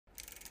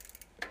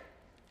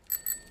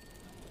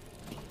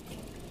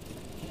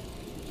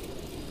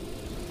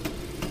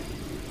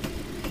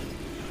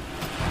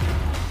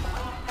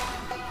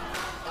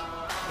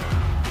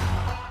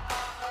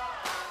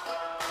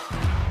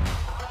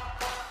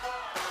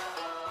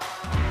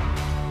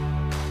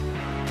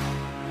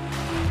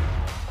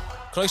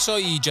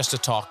Croeso I Just a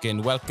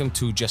Talking. Welcome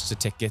to Just a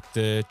Ticket,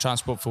 the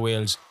Transport for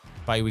Wales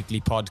bi-weekly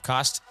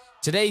podcast.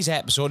 Today's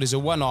episode is a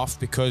one-off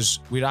because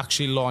we're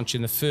actually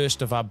launching the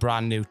first of our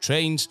brand new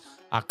trains,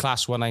 our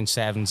Class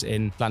 197s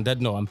in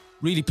Llandudno. I'm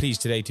really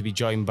pleased today to be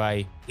joined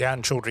by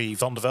Jan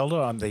Chaudry-Van Der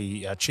Velde. I'm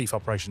the Chief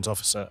Operations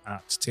Officer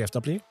at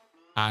TfW.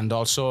 And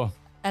also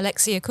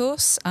Alexia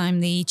Course.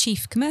 I'm the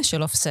Chief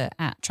Commercial Officer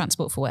at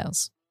Transport for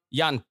Wales.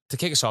 Jan, to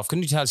kick us off, can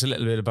you tell us a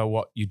little bit about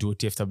what you do at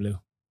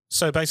TfW?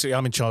 So basically,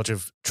 I'm in charge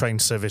of train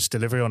service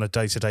delivery on a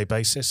day-to-day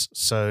basis.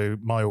 So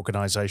my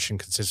organisation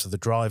consists of the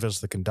drivers,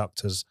 the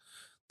conductors,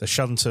 the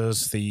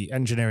shunters, the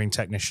engineering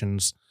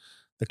technicians,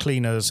 the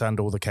cleaners, and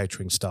all the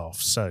catering staff.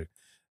 So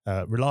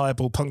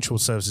reliable, punctual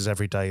services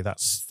every day.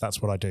 That's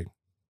what I do.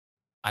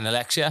 And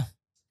Alexia?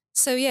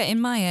 So yeah, in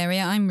my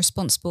area, I'm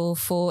responsible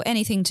for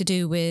anything to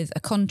do with a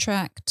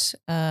contract,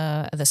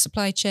 the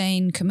supply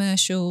chain,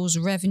 commercials,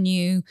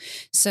 revenue,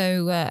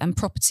 and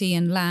property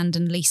and land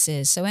and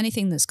leases. So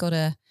anything that's got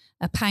a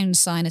pound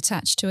sign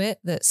attached to it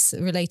that's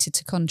related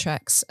to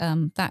contracts,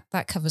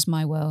 that covers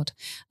my world.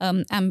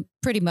 And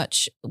pretty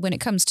much when it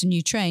comes to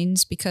new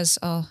trains, because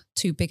our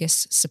two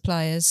biggest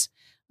suppliers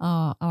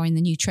are in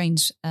the new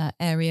trains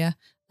area,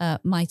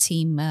 my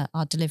team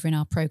are delivering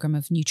our programme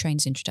of new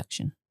trains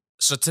introduction.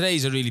 So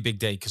today's a really big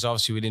day because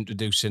obviously we're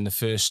introducing the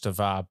first of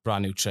our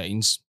brand new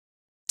trains.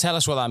 Tell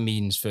us what that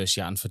means first,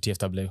 Jan, for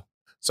TfW.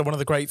 So one of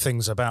the great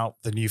things about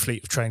the new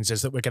fleet of trains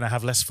is that we're going to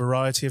have less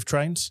variety of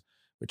trains,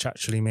 which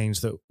actually means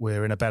that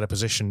we're in a better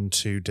position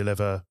to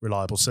deliver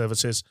reliable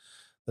services.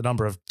 The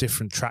number of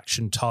different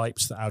traction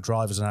types that our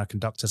drivers and our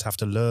conductors have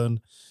to learn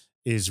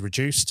is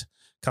reduced.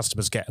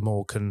 Customers get a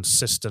more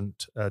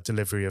consistent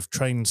delivery of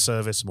train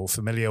service, a more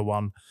familiar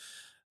one.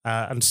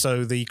 And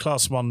so the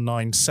Class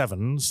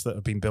 197s that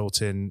have been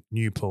built in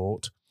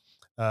Newport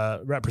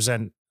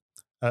represent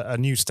a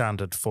new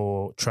standard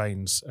for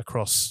trains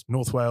across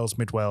North Wales,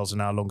 Mid Wales and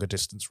our longer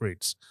distance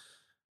routes.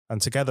 And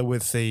together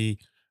with the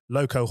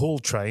loco haul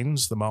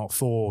trains, the Mark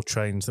IV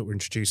trains that we're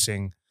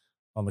introducing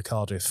on the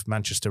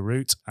Cardiff-Manchester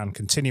route and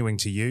continuing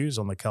to use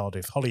on the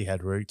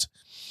Cardiff-Holyhead route,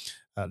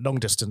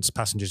 long-distance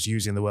passengers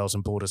using the Wales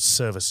and Borders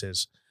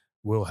services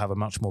will have a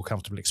much more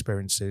comfortable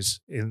experiences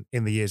in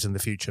the years in the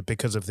future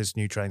because of this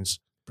new trains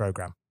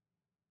programme.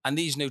 And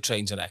these new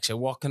trains, Alexia,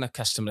 what can a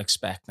customer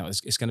expect now?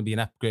 It's going to be an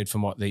upgrade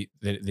from what they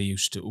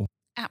used to.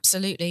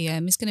 Absolutely.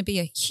 It's going to be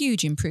a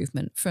huge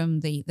improvement from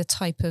the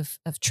type of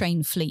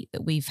train fleet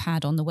that we've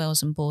had on the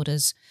Wales and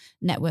Borders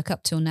network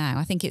up till now.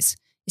 I think it's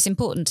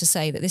important to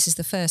say that this is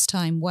the first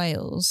time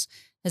Wales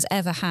has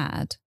ever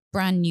had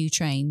brand new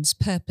trains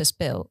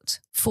purpose-built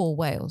for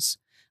Wales.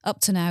 Up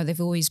to now,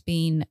 they've always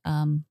been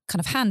kind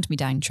of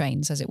hand-me-down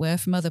trains, as it were,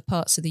 from other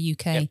parts of the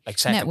UK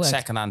network.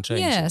 Second-hand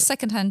trains. Yeah,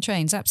 second-hand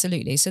trains,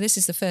 absolutely. So this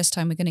is the first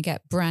time we're going to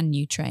get brand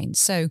new trains.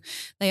 So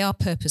they are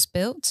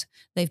purpose-built.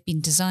 They've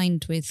been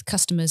designed with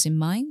customers in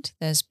mind.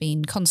 There's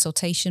been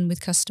consultation with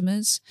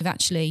customers. We've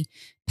actually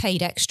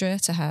paid extra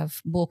to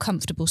have more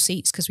comfortable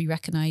seats because we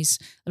recognise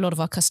a lot of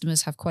our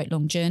customers have quite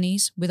long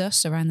journeys with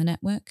us around the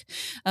network.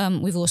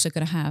 We've also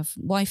got to have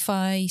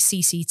Wi-Fi,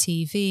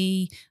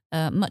 CCTV,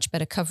 much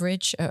better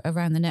coverage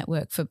around the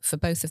network for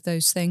both of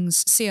those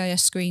things.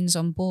 CIS screens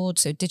on board,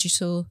 so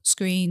digital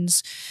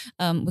screens.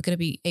 We're going to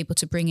be able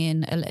to bring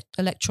in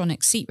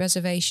electronic seat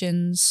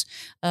reservations,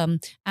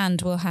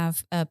 and we'll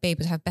be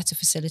able to have better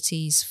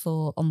facilities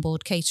for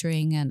onboard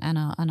catering and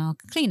our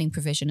cleaning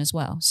provision as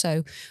well.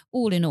 So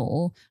all in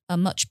all, a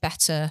much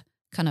better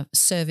kind of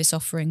service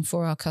offering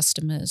for our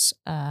customers,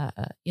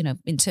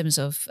 in terms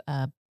of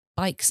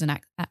bikes and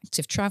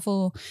active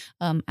travel,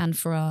 and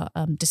for our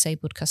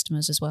disabled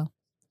customers as well.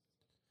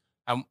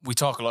 And we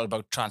talk a lot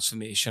about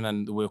transformation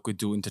and the work we're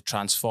doing to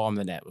transform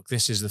the network.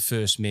 This is the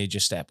first major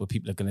step where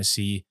people are going to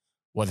see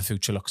what the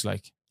future looks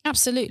like.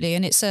 Absolutely.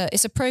 And it's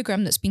a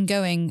programme that's been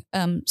going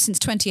since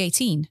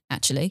 2018,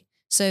 actually.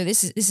 So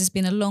this has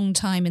been a long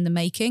time in the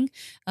making,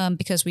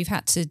 because we've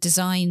had to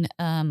design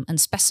and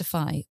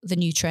specify the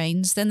new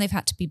trains. Then they've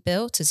had to be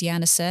built, as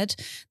Yana said.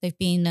 They've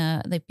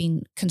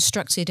been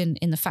constructed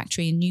in the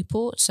factory in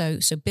Newport, so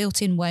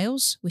built in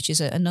Wales, which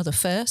is another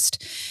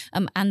first.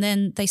 And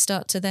then they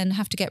start to then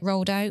have to get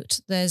rolled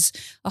out. There's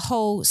a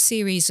whole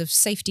series of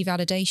safety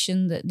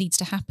validation that needs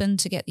to happen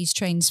to get these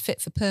trains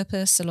fit for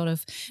purpose. A lot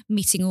of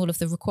meeting all of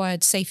the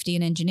required safety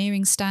and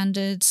engineering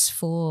standards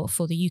for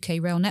the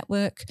UK rail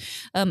network.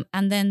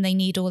 And then they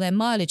need all their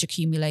mileage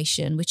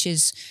accumulation, which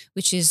is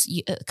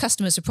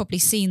customers have probably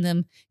seen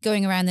them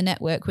going around the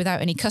network without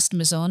any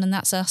customers on, and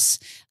that's us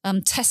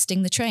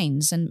testing the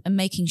trains and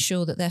making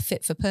sure that they're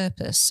fit for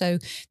purpose. So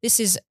this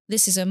is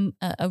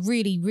a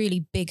really,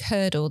 really big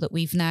hurdle that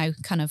we've now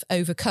kind of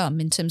overcome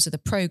in terms of the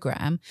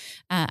programme,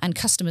 and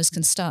customers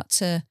can start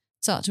to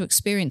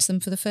experience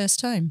them for the first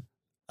time.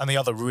 And the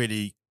other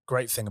really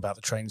great thing about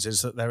the trains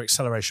is that their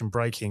acceleration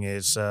braking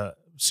is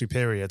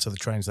superior to the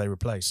trains they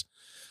replace.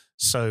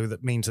 So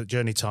that means that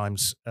journey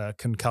times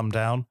can come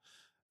down.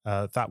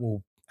 That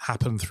will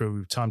happen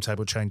through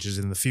timetable changes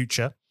in the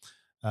future.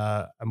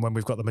 And when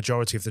we've got the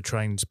majority of the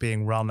trains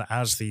being run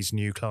as these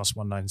new Class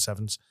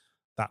 197s,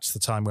 that's the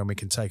time when we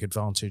can take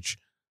advantage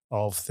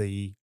of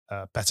the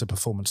better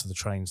performance of the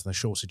trains and the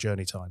shorter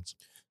journey times.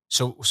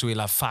 So we'll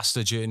have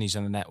faster journeys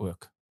on the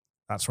network.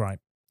 That's right.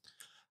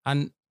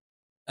 And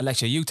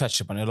Alexia, you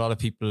touched upon it. A lot of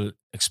people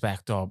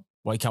expect, oh,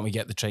 why can't we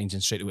get the trains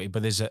in straight away?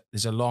 But there's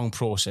a long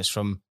process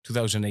from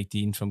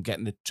 2018, from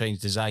getting the trains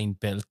designed,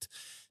 built,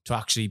 to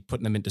actually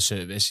putting them into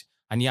service.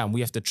 And yeah, we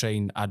have to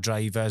train our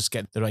drivers,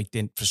 get the right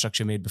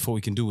infrastructure made before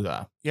we can do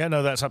that. Yeah,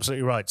 no, that's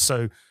absolutely right.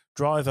 So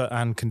driver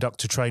and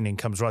conductor training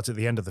comes right at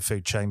the end of the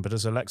food chain. But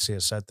as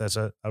Alexia said, there's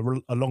a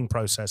long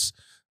process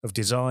of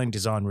design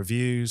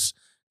reviews,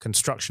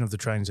 construction of the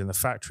trains in the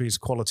factories,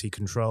 quality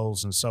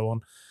controls, and so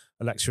on.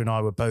 Alexia and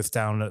I were both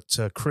down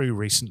at Crewe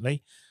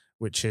recently,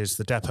 which is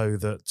the depot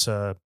that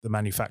the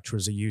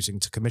manufacturers are using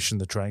to commission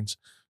the trains,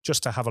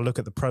 just to have a look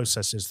at the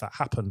processes that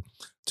happen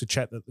to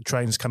check that the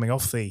trains coming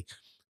off the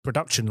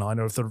production line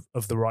are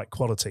of the right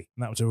quality.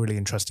 And that was a really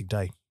interesting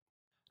day.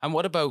 And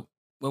what about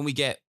when we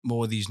get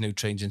more of these new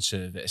trains in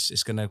service?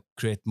 It's going to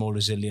create more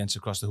resilience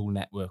across the whole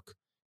network.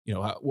 You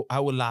know,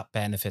 how will that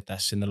benefit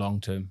us in the long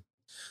term?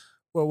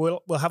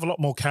 Well, we'll have a lot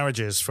more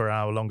carriages for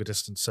our longer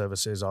distance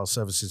services, our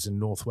services in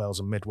North Wales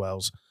and Mid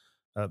Wales,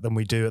 than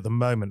we do at the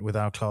moment with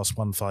our Class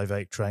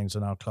 158 trains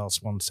and our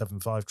Class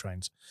 175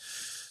 trains.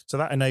 So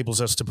that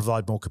enables us to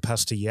provide more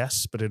capacity,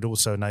 yes, but it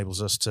also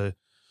enables us to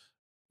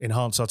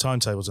enhance our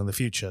timetables in the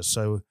future.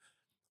 So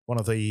one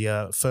of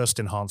the first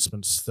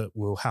enhancements that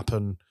will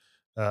happen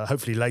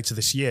hopefully later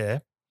this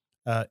year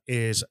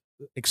is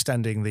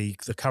extending the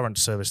current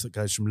service that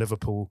goes from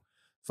Liverpool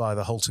via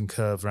the Halton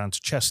Curve round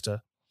to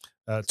Chester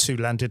to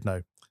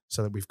Llandudno,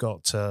 so that we've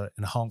got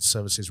enhanced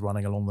services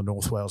running along the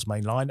North Wales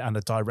main line and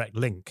a direct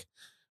link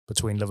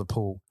between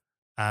Liverpool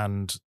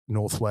and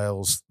North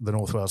Wales, the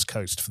North Wales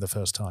coast, for the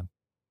first time.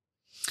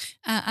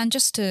 And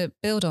just to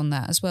build on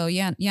that as well,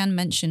 Jan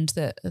mentioned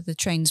that the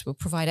trains will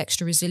provide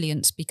extra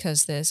resilience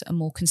because there's a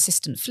more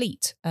consistent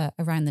fleet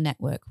around the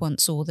network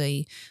once all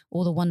the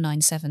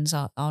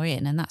 197s are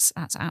in, and that's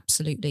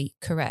absolutely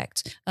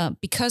correct.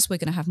 Because we're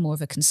going to have more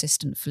of a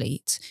consistent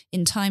fleet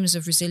in times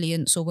of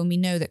resilience, or when we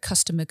know that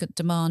customer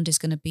demand is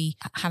going to be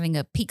having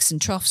a peaks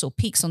and troughs or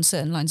peaks on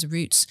certain lines of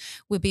routes,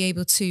 we'll be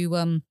able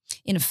to,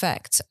 in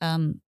effect,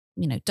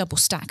 double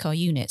stack our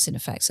units in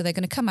effect. So they're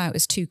going to come out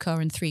as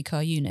 2-car and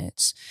 3-car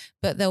units,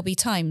 but there'll be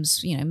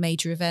times,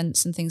 major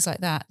events and things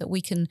like that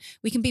we can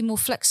be more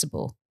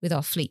flexible with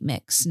our fleet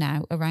mix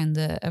now around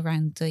the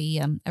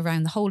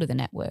whole of the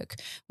network.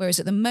 Whereas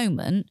at the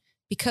moment,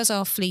 because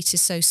our fleet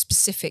is so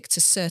specific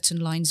to certain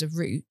lines of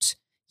route,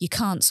 you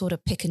can't sort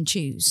of pick and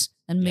choose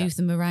and move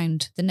them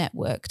around the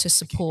network to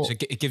support. So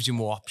it gives you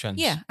more options.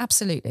 Yeah,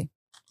 absolutely.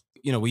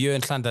 We are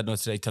in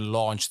Llandudno today to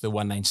launch the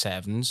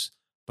 197s,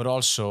 but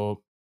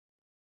also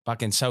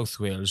back in South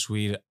Wales,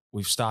 we've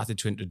started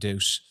to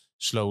introduce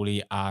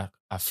slowly our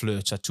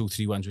flirts, our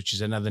 231s, which is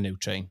another new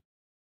train.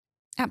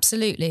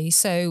 Absolutely.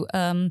 So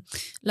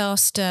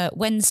last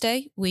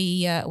Wednesday,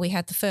 we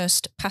had the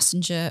first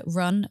passenger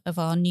run of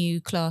our new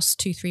Class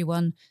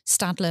 231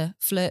 Stadler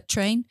flirt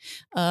train.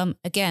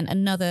 Again,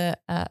 another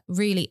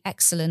really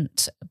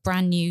excellent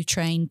brand new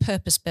train,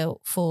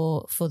 purpose-built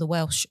for the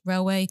Welsh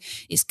Railway.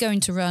 It's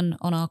going to run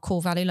on our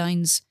Core Valley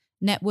Lines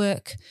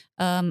network,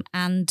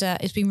 and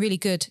it's been really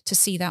good to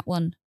see that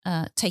one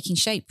taking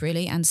shape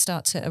really and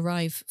start to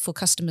arrive for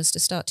customers to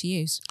start to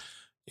use.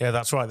 Yeah,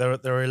 that's right. There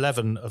are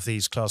 11 of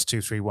these Class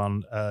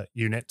 231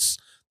 units.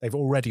 They've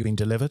already been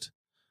delivered.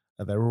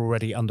 They're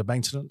already under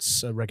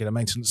maintenance, a regular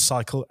maintenance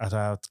cycle at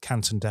our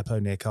Canton depot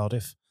near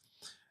Cardiff.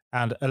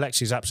 And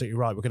Alexia's absolutely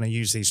right. We're going to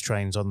use these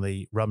trains on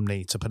the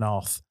Rumney to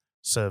Penarth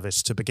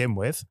service to begin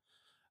with.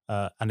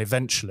 And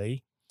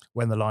eventually,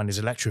 when the line is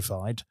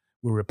electrified,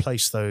 we'll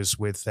replace those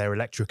with their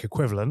electric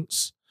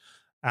equivalents.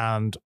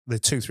 And the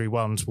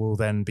 231s will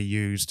then be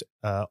used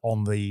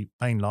on the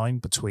main line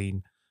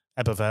between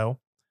Ebervale,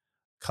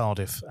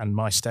 Cardiff and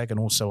Maesteg, and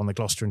also on the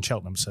Gloucester and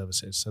Cheltenham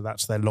services. So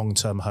that's their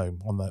long-term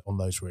home on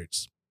those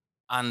routes.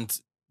 And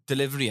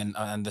delivery and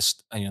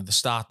the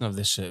starting of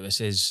this service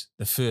is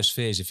the first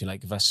phase, if you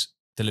like, of us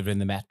delivering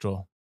the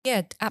metro.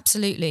 Yeah,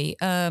 absolutely.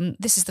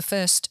 This is the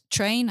first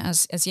train,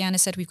 as Jan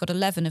said. We've got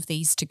 11 of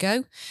these to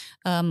go.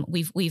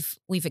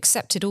 We've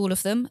accepted all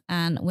of them,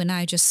 and we're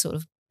now just sort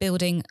of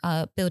building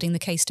the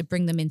case to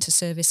bring them into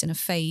service in a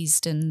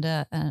phased and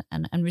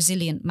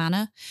resilient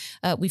manner.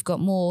 We've got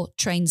more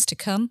trains to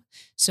come.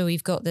 So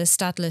we've got the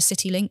Stadler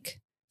CityLink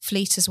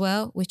fleet as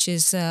well, which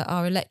is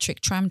our electric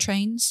tram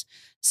trains.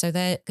 So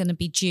they're going to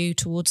be due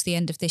towards the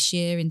end of this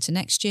year into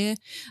next year.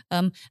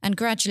 And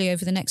gradually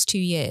over the next 2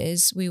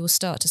 years, we will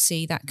start to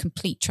see that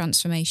complete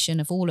transformation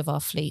of all of our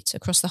fleet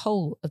across the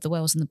whole of the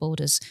Wales and the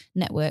Borders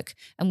network.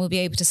 And we'll be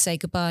able to say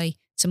goodbye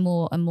to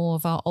more and more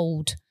of our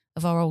old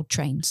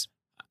trains.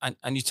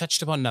 And you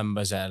touched upon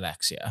numbers there,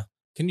 Alexia.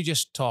 Can you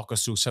just talk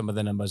us through some of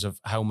the numbers of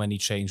how many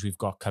trains we've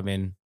got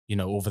coming,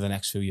 over the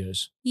next few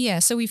years? Yeah,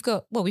 so we've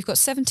got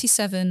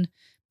 77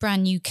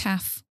 brand new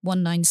CAF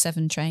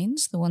 197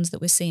 trains, the ones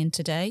that we're seeing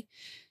today.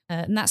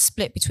 And that's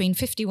split between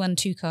 51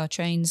 2-car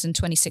trains and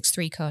 26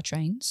 3-car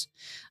trains.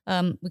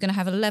 We're going to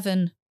have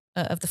 11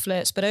 of the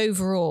flirts, but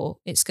overall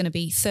it's going to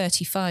be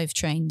 35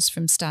 trains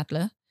from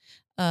Stadler,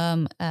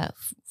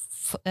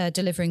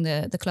 delivering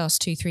the Class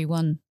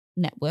 231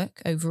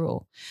 network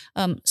overall.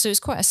 So it's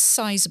quite a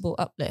sizable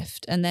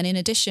uplift. And then in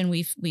addition,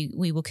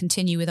 we will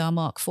continue with our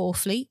Mark IV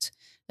fleet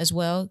as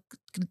well,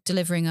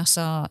 delivering us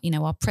our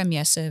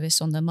premier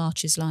service on the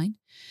Marches line.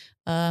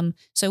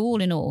 So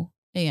all in all,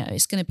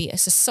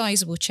 it's a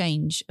sizable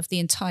change of the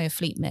entire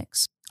fleet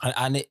mix.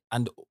 And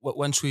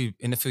once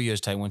in a few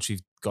years' time, once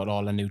we've got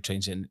all the new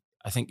trains in,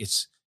 I think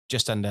it's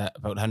just under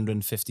about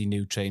 150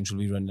 new trains will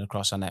be running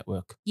across our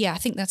network. Yeah, I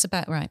think that's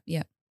about right.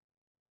 Yeah.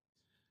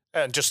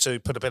 And just to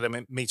put a bit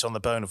of meat on the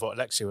bone of what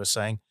Alexia was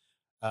saying,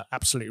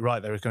 absolutely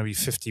right. There are going to be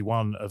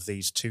 51 of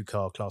these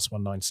two-car Class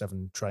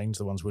 197 trains,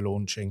 the ones we're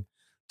launching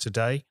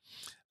today,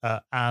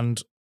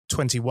 and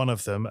 21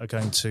 of them are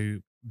going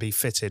to be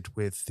fitted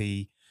with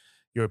the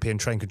European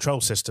Train Control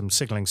System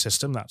signalling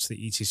system, that's the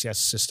ETCS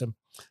system,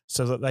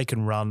 so that they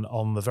can run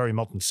on the very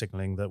modern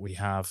signalling that we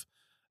have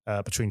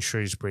between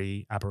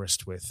Shrewsbury,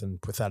 Aberystwyth and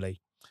Pwllheli.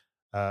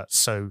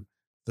 So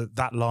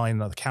that line,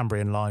 the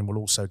Cambrian line, will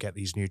also get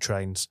these new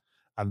trains,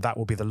 and that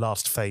will be the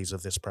last phase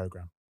of this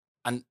programme.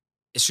 And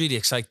it's really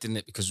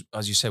exciting, because,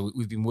 as you said,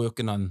 we've been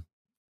working on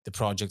the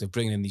project of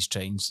bringing in these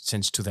trains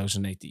since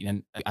 2018,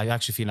 and I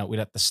actually feel like we're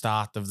at the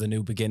start of the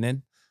new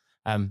beginning.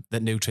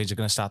 That new trains are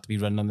going to start to be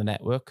run on the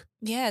network.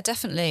 Yeah,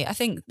 definitely. I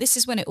think this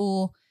is when it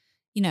all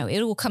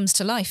comes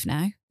to life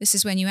now. This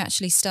is when you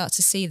actually start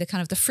to see the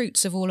kind of the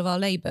fruits of all of our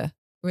labour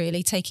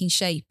really taking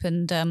shape.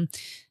 And,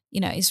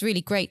 it's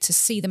really great to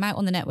see them out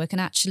on the network and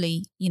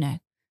actually,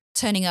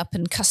 turning up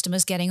and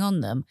customers getting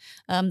on them.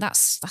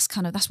 That's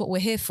what we're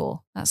here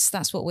for.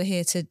 That's what we're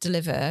here to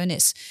deliver. And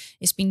it's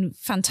been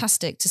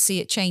fantastic to see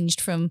it changed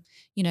from,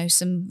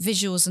 some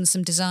visuals and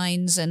some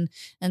designs and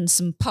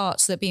some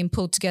parts that are being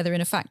pulled together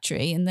in a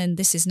factory. And then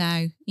this is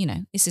now,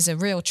 this is a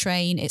real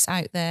train. It's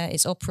out there.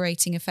 It's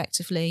operating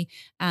effectively.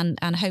 And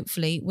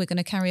hopefully we're going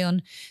to carry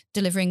on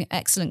delivering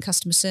excellent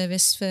customer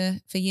service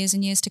for years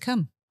and years to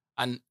come.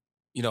 And,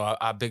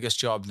 our biggest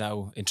job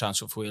now in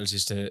Transport for Wales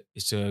is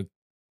to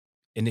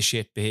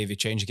initiate behaviour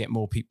change and get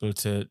more people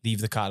to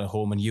leave the car at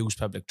home and use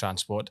public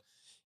transport.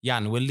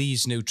 Jan, will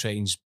these new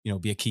trains,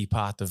 be a key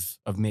part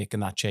of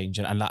making that change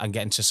and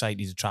getting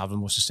society to travel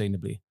more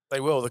sustainably? They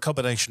will. The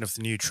combination of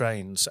the new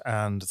trains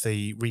and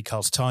the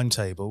recast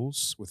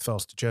timetables with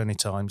faster journey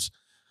times,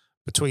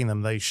 between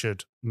them, they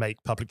should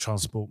make public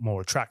transport more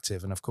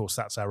attractive. And of course,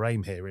 that's our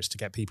aim here, is to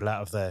get people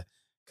out of their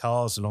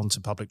cars and onto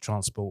public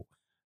transport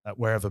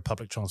wherever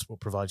public transport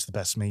provides the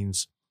best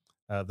means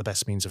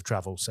of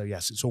travel. So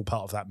yes, it's all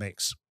part of that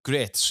mix.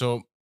 Great.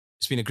 So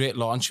it's been a great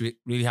launch. We're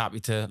really happy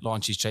to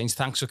launch these trains.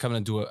 Thanks for coming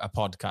and do a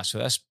podcast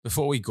with us.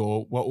 Before we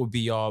go, what would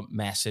be your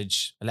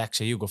message?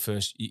 Alexia, you go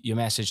first. Your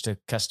message to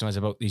customers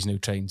about these new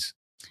trains.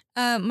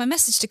 My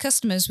message to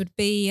customers would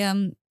be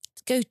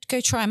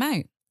go try them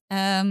out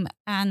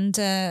and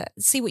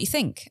see what you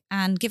think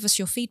and give us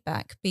your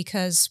feedback,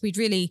 because we'd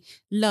really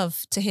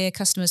love to hear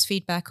customers'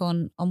 feedback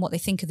on what they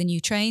think of the new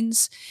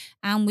trains,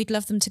 and we'd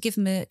love them to give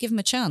them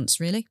a chance,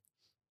 really.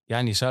 Yeah,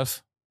 and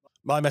yourself?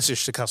 My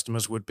message to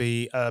customers would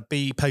be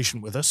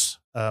patient with us.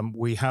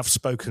 We have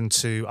spoken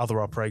to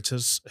other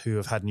operators who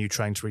have had new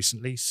trains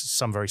recently,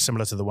 some very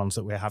similar to the ones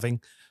that we're having,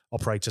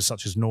 operators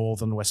such as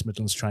Northern, West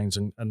Midlands Trains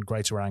and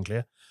Greater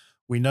Anglia.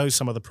 We know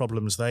some of the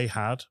problems they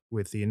had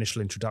with the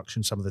initial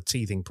introduction, some of the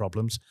teething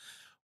problems.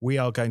 We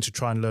are going to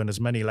try and learn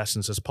as many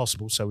lessons as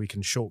possible so we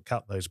can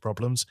shortcut those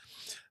problems.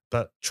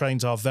 But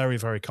trains are very,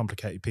 very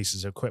complicated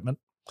pieces of equipment.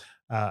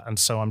 And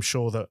so I'm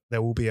sure that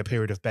there will be a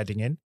period of bedding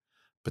in,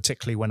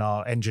 particularly when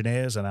our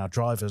engineers and our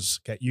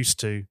drivers get used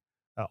to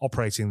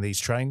operating these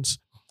trains.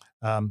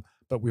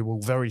 But we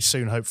will very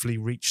soon, hopefully,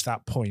 reach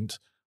that point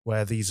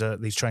where these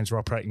trains are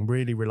operating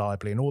really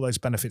reliably, and all those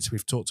benefits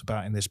we've talked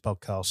about in this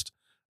podcast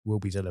will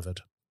be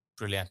delivered.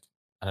 Brilliant.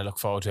 And I look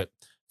forward to it.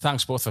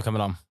 Thanks both for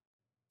coming on.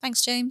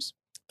 Thanks, James.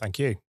 Thank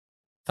you.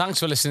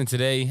 Thanks for listening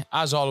today.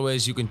 As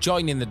always, you can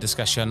join in the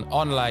discussion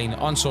online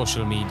on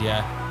social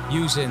media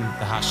using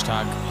the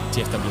hashtag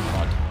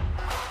TFWPod.